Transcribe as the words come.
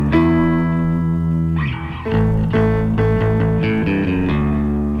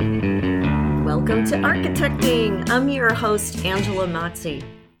to Architecting. I'm your host, Angela Mazzi.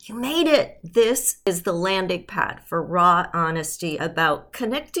 You made it. This is the landing pad for raw honesty about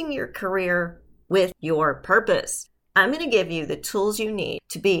connecting your career with your purpose. I'm going to give you the tools you need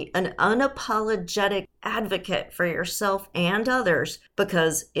to be an unapologetic advocate for yourself and others,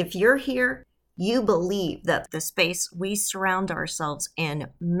 because if you're here, you believe that the space we surround ourselves in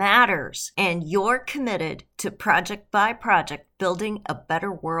matters, and you're committed to project by project building a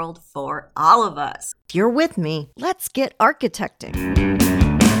better world for all of us. If you're with me, let's get architecting.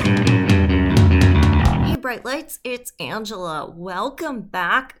 Hey, Bright Lights, it's Angela. Welcome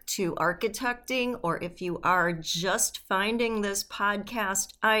back to Architecting, or if you are just finding this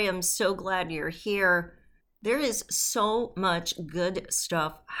podcast, I am so glad you're here. There is so much good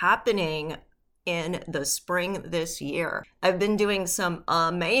stuff happening in the spring this year. I've been doing some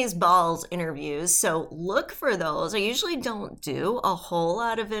amazeballs interviews, so look for those. I usually don't do a whole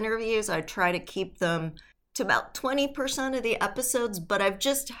lot of interviews. I try to keep them to about 20% of the episodes, but I've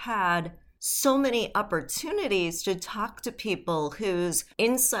just had so many opportunities to talk to people whose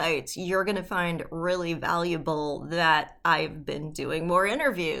insights you're going to find really valuable that I've been doing more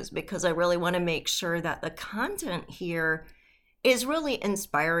interviews because I really want to make sure that the content here is really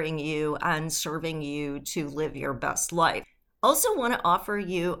inspiring you and serving you to live your best life. Also want to offer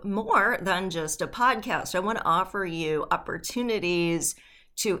you more than just a podcast. I want to offer you opportunities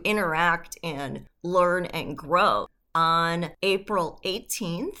to interact and learn and grow. On April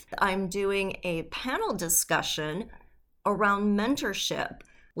 18th, I'm doing a panel discussion around mentorship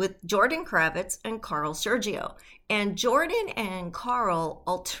with Jordan Kravitz and Carl Sergio. And Jordan and Carl,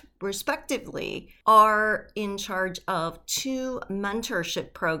 respectively, are in charge of two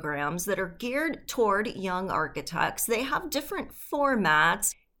mentorship programs that are geared toward young architects. They have different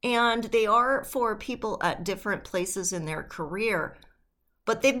formats, and they are for people at different places in their career.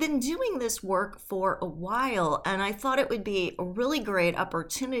 But they've been doing this work for a while, and I thought it would be a really great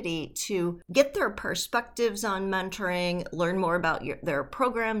opportunity to get their perspectives on mentoring, learn more about their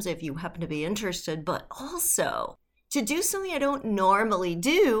programs if you happen to be interested, but also to do something I don't normally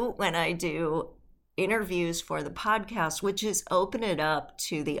do when I do interviews for the podcast, which is open it up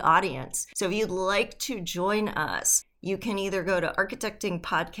to the audience. So if you'd like to join us, you can either go to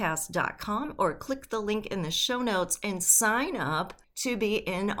architectingpodcast.com or click the link in the show notes and sign up to be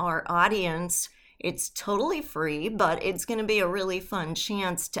in our audience. It's totally free, but it's going to be a really fun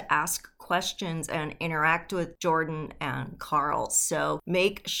chance to ask questions and interact with Jordan and Carl. So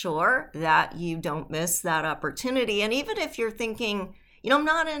make sure that you don't miss that opportunity. And even if you're thinking, I'm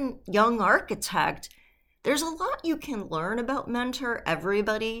not a young architect, there's a lot you can learn about mentor.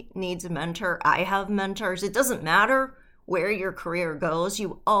 Everybody needs a mentor. I have mentors. It doesn't matter where your career goes,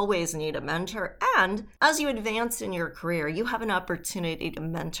 you always need a mentor. And as you advance in your career, you have an opportunity to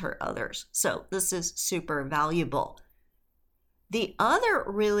mentor others. So this is super valuable. The other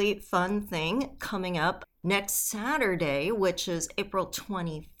really fun thing coming up next Saturday, which is April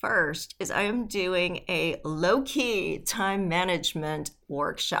 21st, is I am doing a low-key time management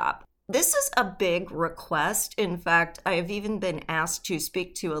workshop. This is a big request. In fact, I have even been asked to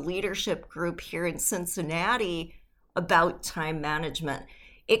speak to a leadership group here in Cincinnati about time management.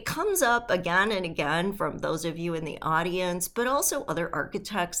 It comes up again and again from those of you in the audience, but also other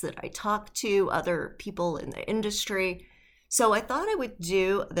architects that I talk to, other people in the industry. So I thought I would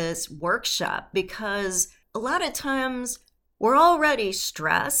do this workshop because a lot of times we're already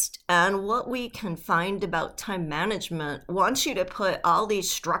stressed, and what we can find about time management wants you to put all these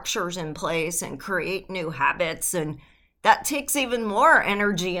structures in place and create new habits, and that takes even more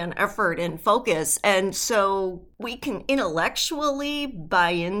energy and effort and focus. And so we can intellectually buy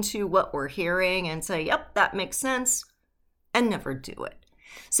into what we're hearing and say, yep, that makes sense, and never do it.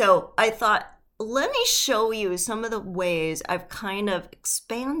 So I thought, let me show you some of the ways I've kind of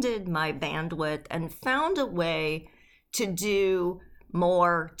expanded my bandwidth and found a way to do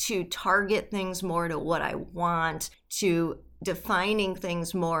more, to target things more to what I want, to defining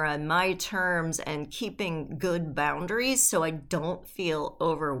things more on my terms and keeping good boundaries so I don't feel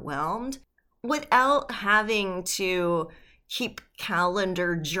overwhelmed without having to keep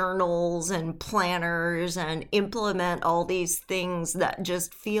calendar journals and planners and implement all these things that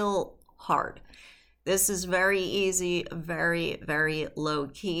just feel hard. This is very easy, very, very low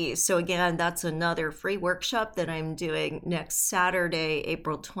key. So again, that's another free workshop that I'm doing next Saturday,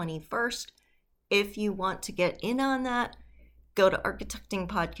 April 21st. If you want to get in on that, go to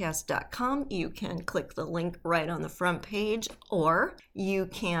architectingpodcast.com. You can click the link right on the front page, or you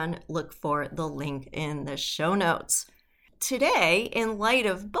can look for the link in the show notes. Today, in light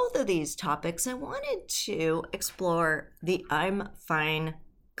of both of these topics, I wanted to explore the I'm fine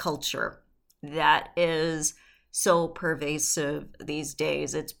culture. that is so pervasive these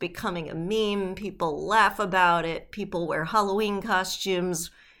days. It's becoming a meme. People laugh about it. People wear Halloween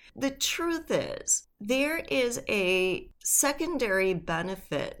costumes. The truth is, there is a secondary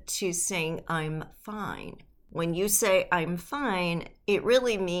benefit to saying, I'm fine. When you say, I'm fine, it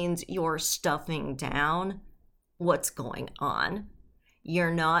really means you're stuffing down what's going on.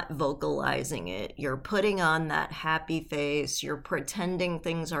 You're not vocalizing it. You're putting on that happy face. You're pretending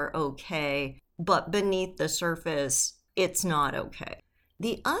things are okay. But beneath the surface, it's not okay.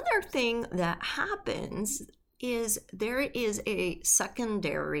 The other thing that happens is there is a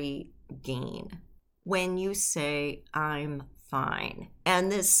secondary gain when you say, I'm fine.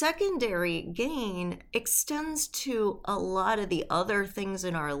 And this secondary gain extends to a lot of the other things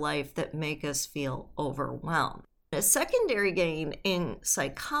in our life that make us feel overwhelmed. A secondary gain in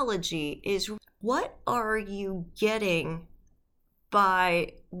psychology is, what are you getting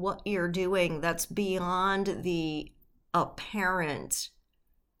by what you're doing that's beyond the apparent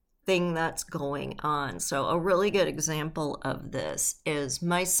thing that's going on? So a really good example of this is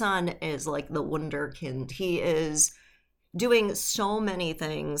my son is like the wunderkind. He is doing so many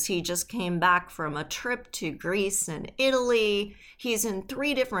things. He just came back from a trip to Greece and Italy. He's in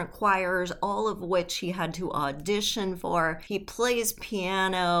 3 different choirs, all of which he had to audition for. He plays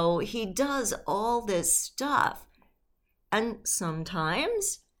piano. He does all this stuff. And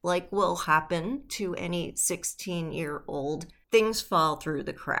sometimes, like will happen to any 16-year-old, things fall through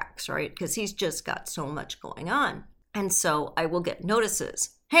the cracks, right? Because he's just got so much going on. And so I will get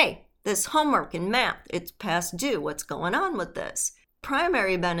notices. Hey, this homework in math, it's past due. What's going on with this?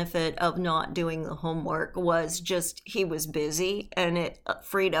 Primary benefit of not doing the homework was just he was busy and it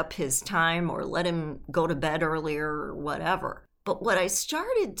freed up his time or let him go to bed earlier or whatever. But what I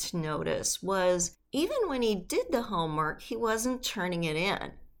started to notice was even when he did the homework, he wasn't turning it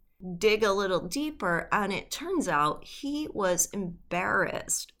in. Dig a little deeper, and it turns out he was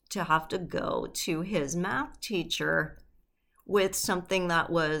embarrassed to have to go to his math teacher with something that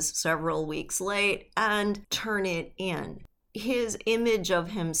was several weeks late and turn it in. His image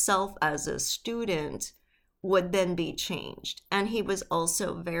of himself as a student would then be changed. And he was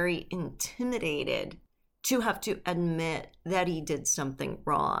also very intimidated to have to admit that he did something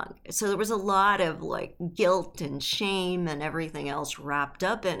wrong. So there was a lot of like guilt and shame and everything else wrapped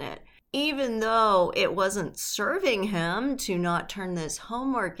up in it. Even though it wasn't serving him to not turn this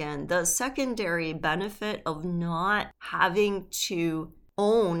homework in, the secondary benefit of not having to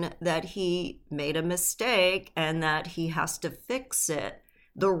own that he made a mistake and that he has to fix it,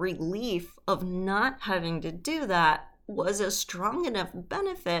 the relief of not having to do that was a strong enough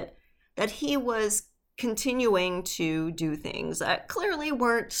benefit that he was continuing to do things that clearly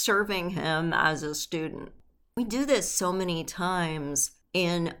weren't serving him as a student. We do this so many times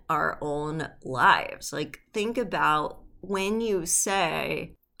in our own lives. Like, think about when you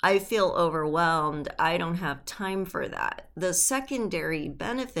say, I feel overwhelmed, I don't have time for that. The secondary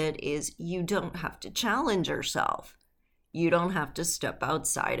benefit is you don't have to challenge yourself. You don't have to step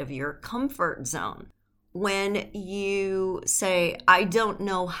outside of your comfort zone. When you say, I don't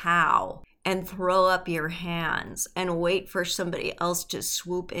know how, and throw up your hands and wait for somebody else to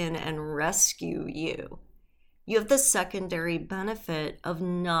swoop in and rescue you, you have the secondary benefit of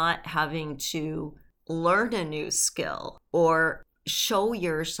not having to learn a new skill or show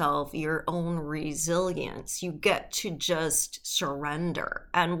yourself your own resilience. You get to just surrender.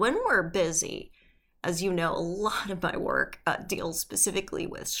 And when we're busy, as you know, a lot of my work deals specifically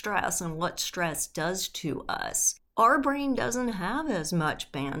with stress and what stress does to us. Our brain doesn't have as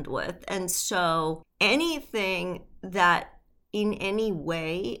much bandwidth. And so anything that in any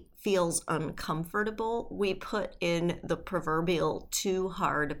way feels uncomfortable, we put in the proverbial too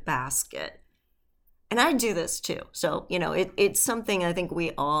hard basket. And I do this too. So, it's something I think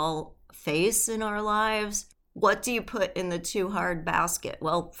we all face in our lives. What do you put in the too hard basket?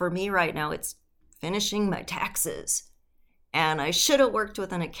 Well, for me right now, it's finishing my taxes. And I should have worked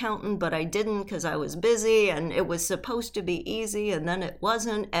with an accountant, but I didn't because I was busy and it was supposed to be easy and then it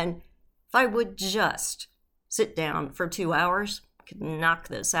wasn't. And if I would just sit down for 2 hours, could knock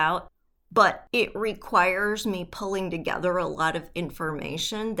this out. But it requires me pulling together a lot of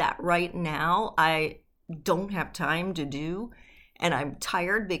information that right now I don't have time to do. And I'm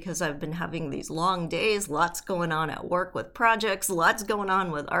tired because I've been having these long days, lots going on at work with projects, lots going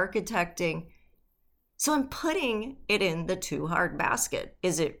on with architecting. So I'm putting it in the too hard basket.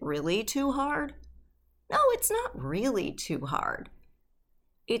 Is it really too hard? No, it's not really too hard.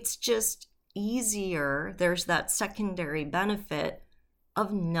 It's just easier. There's that secondary benefit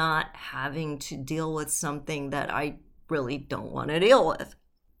of not having to deal with something that I really don't want to deal with.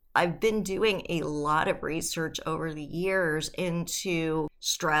 I've been doing a lot of research over the years into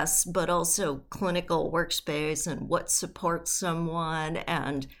stress, but also clinical workspace and what supports someone,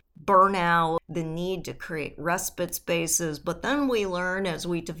 and burnout, the need to create respite spaces. But then we learn as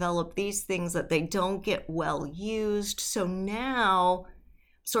we develop these things that they don't get well used. So now,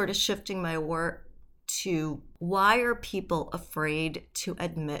 sort of shifting my work to why are people afraid to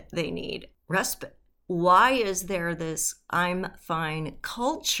admit they need respite? Why is there this I'm fine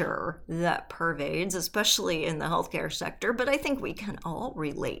culture that pervades, especially in the healthcare sector, but I think we can all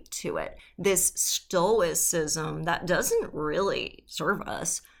relate to it. This stoicism that doesn't really serve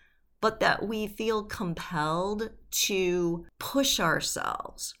us, but that we feel compelled to push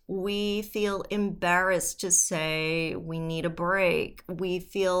ourselves. We feel embarrassed to say we need a break. We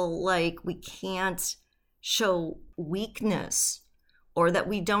feel like we can't show weakness or that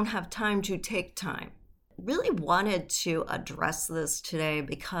we don't have time to take time. Really wanted to address this today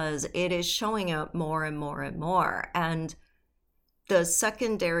because it is showing up more and more and more. And the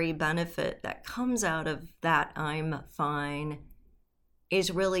secondary benefit that comes out of that I'm fine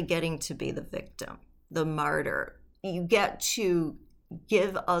is really getting to be the victim, the martyr. You get to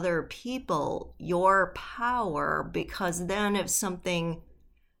give other people your power, because then if something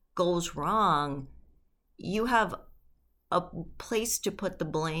goes wrong, you have a place to put the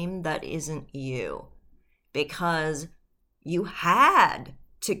blame that isn't you, because you had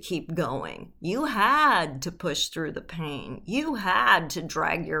to keep going. You had to push through the pain. You had to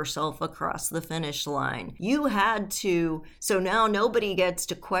drag yourself across the finish line. You had to, so now nobody gets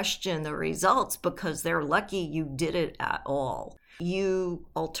to question the results because they're lucky you did it at all. You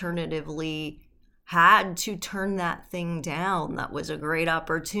alternatively had to turn that thing down. That was a great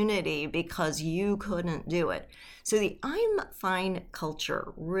opportunity because you couldn't do it. So the I'm fine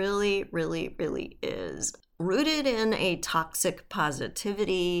culture really, really, really is rooted in a toxic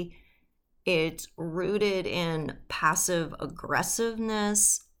positivity. It's rooted in passive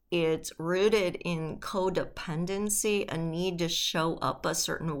aggressiveness. It's rooted in codependency, a need to show up a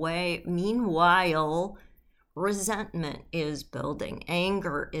certain way. Meanwhile, resentment is building,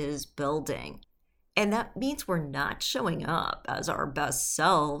 anger is building. And that means we're not showing up as our best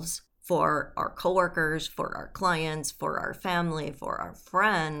selves for our coworkers, for our clients, for our family, for our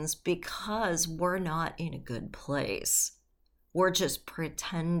friends, because we're not in a good place. We're just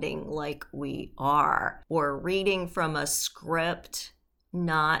pretending like we are. We're reading from a script,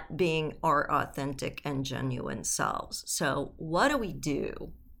 not being our authentic and genuine selves. So what do we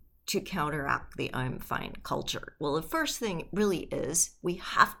do to counteract the I'm fine culture? Well, the first thing really is we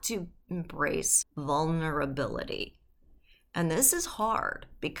have to embrace vulnerability. And this is hard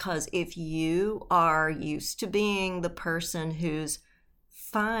because if you are used to being the person who's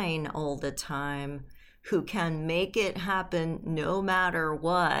fine all the time, who can make it happen no matter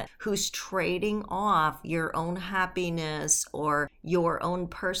what, who's trading off your own happiness or your own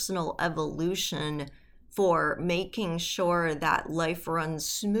personal evolution for making sure that life runs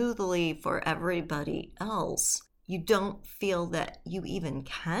smoothly for everybody else, you don't feel that you even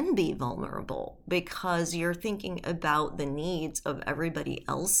can be vulnerable because you're thinking about the needs of everybody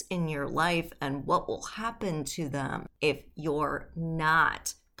else in your life and what will happen to them if you're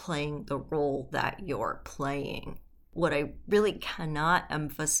not playing the role that you're playing. What I really cannot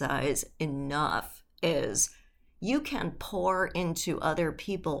emphasize enough is you can pour into other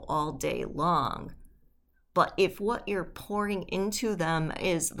people all day long, but if what you're pouring into them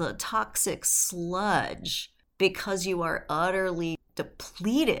is the toxic sludge because you are utterly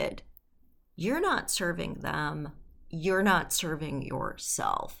depleted, you're not serving them. You're not serving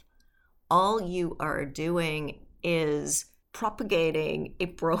yourself. All you are doing is propagating a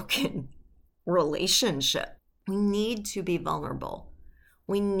broken relationship. We need to be vulnerable.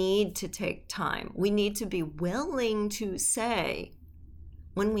 We need to take time. We need to be willing to say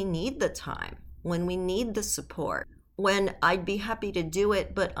when we need the time, when we need the support, when I'd be happy to do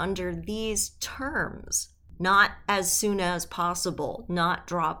it, but under these terms. Not as soon as possible, not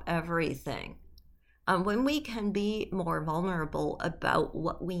drop everything. When we can be more vulnerable about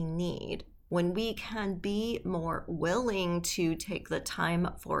what we need, when we can be more willing to take the time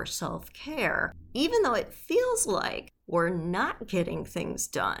for self-care, even though it feels like we're not getting things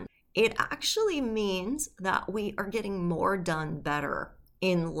done, it actually means that we are getting more done better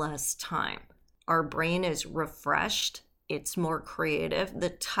in less time. Our brain is refreshed. It's more creative.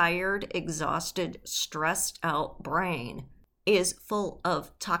 The tired, exhausted, stressed out brain is full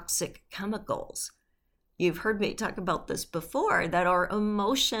of toxic chemicals. You've heard me talk about this before, that our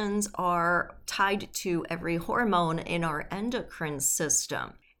emotions are tied to every hormone in our endocrine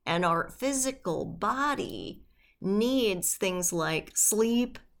system. And our physical body needs things like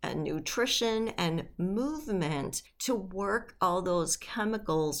sleep and nutrition and movement to work all those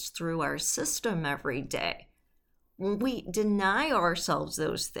chemicals through our system every day. When we deny ourselves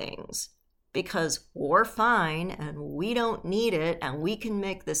those things because we're fine and we don't need it and we can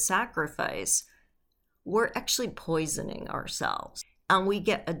make the sacrifice, we're actually poisoning ourselves. And we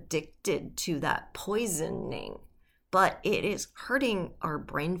get addicted to that poisoning. But it is hurting our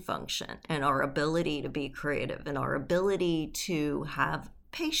brain function and our ability to be creative and our ability to have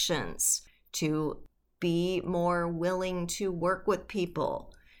patience, to be more willing to work with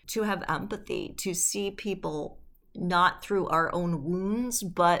people, to have empathy, to see people not through our own wounds,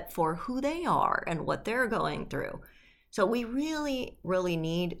 but for who they are and what they're going through. So we really, really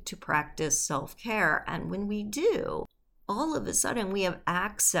need to practice self-care. And when we do, all of a sudden we have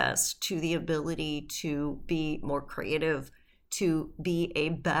access to the ability to be more creative, to be a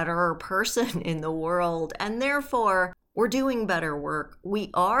better person in the world, and therefore we're doing better work. We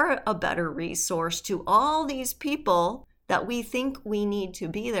are a better resource to all these people that we think we need to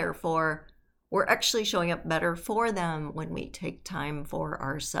be there for. We're actually showing up better for them when we take time for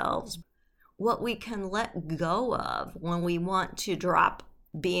ourselves. What we can let go of when we want to drop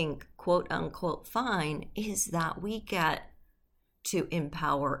being quote unquote fine is that we get to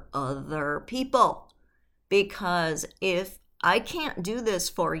empower other people. Because if I can't do this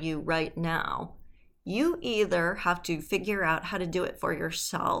for you right now, you either have to figure out how to do it for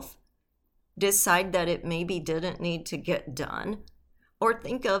yourself, decide that it maybe didn't need to get done, or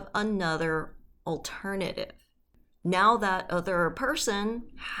think of another alternative. Now that other person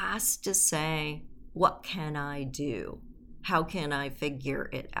has to say, what can I do? How can I figure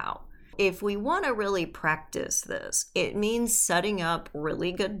it out? If we want to really practice this, it means setting up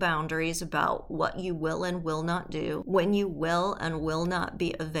really good boundaries about what you will and will not do, when you will and will not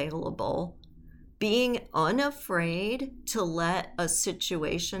be available, being unafraid to let a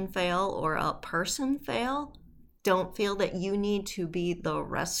situation fail or a person fail. Don't feel that you need to be the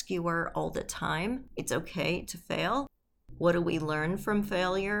rescuer all the time. It's okay to fail. What do we learn from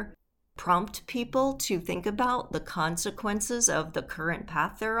failure? Prompt people to think about the consequences of the current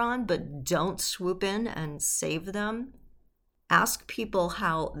path they're on, but don't swoop in and save them. Ask people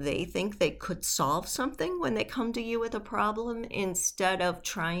how they think they could solve something when they come to you with a problem instead of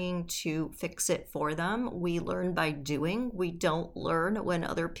trying to fix it for them. We learn by doing. We don't learn when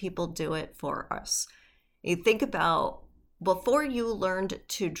other people do it for us. You think about before you learned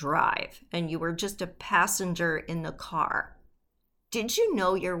to drive and you were just a passenger in the car. Did you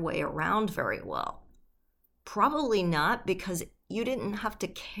know your way around very well? Probably not, because you didn't have to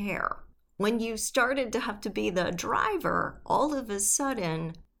care. When you started to have to be the driver, all of a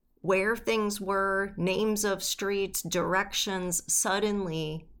sudden, where things were, names of streets, directions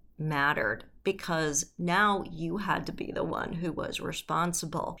suddenly mattered because now you had to be the one who was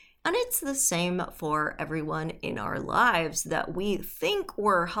responsible. And it's the same for everyone in our lives that we think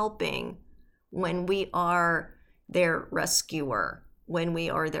we're helping when we are their rescuer, when we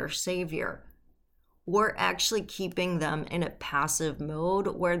are their savior. We're actually keeping them in a passive mode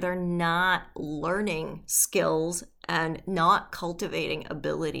where they're not learning skills and not cultivating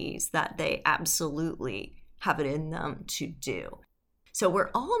abilities that they absolutely have it in them to do. So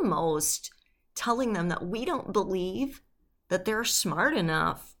we're almost telling them that we don't believe that they're smart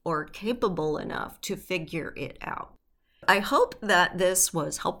enough or capable enough to figure it out. I hope that this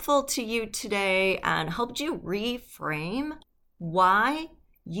was helpful to you today and helped you reframe why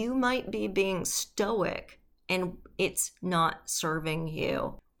you might be being stoic and it's not serving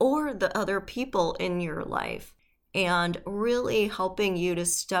you or the other people in your life, and really helping you to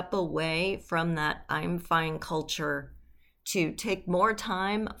step away from that I'm fine culture to take more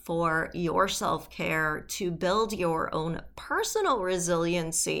time for your self-care, to build your own personal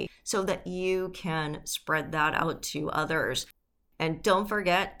resiliency so that you can spread that out to others. And don't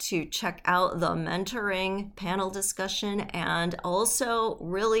forget to check out the mentoring panel discussion and also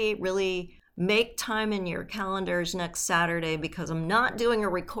really make time in your calendars next Saturday, because I'm not doing a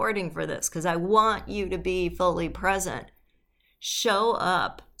recording for this because I want you to be fully present. Show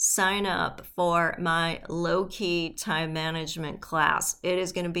up, sign up for my low-key time management class. It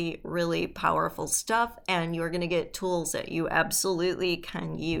is going to be really powerful stuff, and you're going to get tools that you absolutely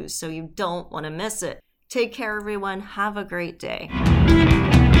can use, so you don't want to miss it. Take care, everyone. Have a great day.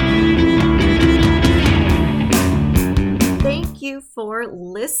 Thank you for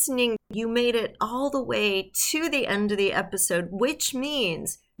listening. You made it all the way to the end of the episode, which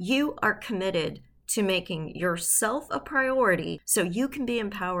means you are committed to making yourself a priority so you can be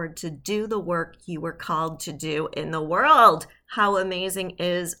empowered to do the work you were called to do in the world. How amazing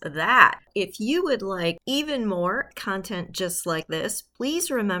is that? If you would like even more content just like this,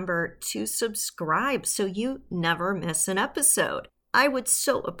 please remember to subscribe so you never miss an episode. I would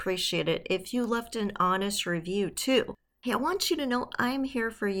so appreciate it if you left an honest review too. Hey, I want you to know I'm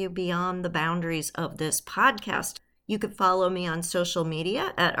here for you beyond the boundaries of this podcast. You could follow me on social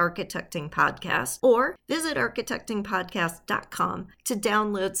media at Architecting Podcast or visit architectingpodcast.com to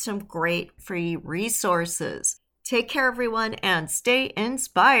download some great free resources. Take care, everyone, and stay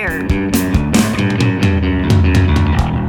inspired.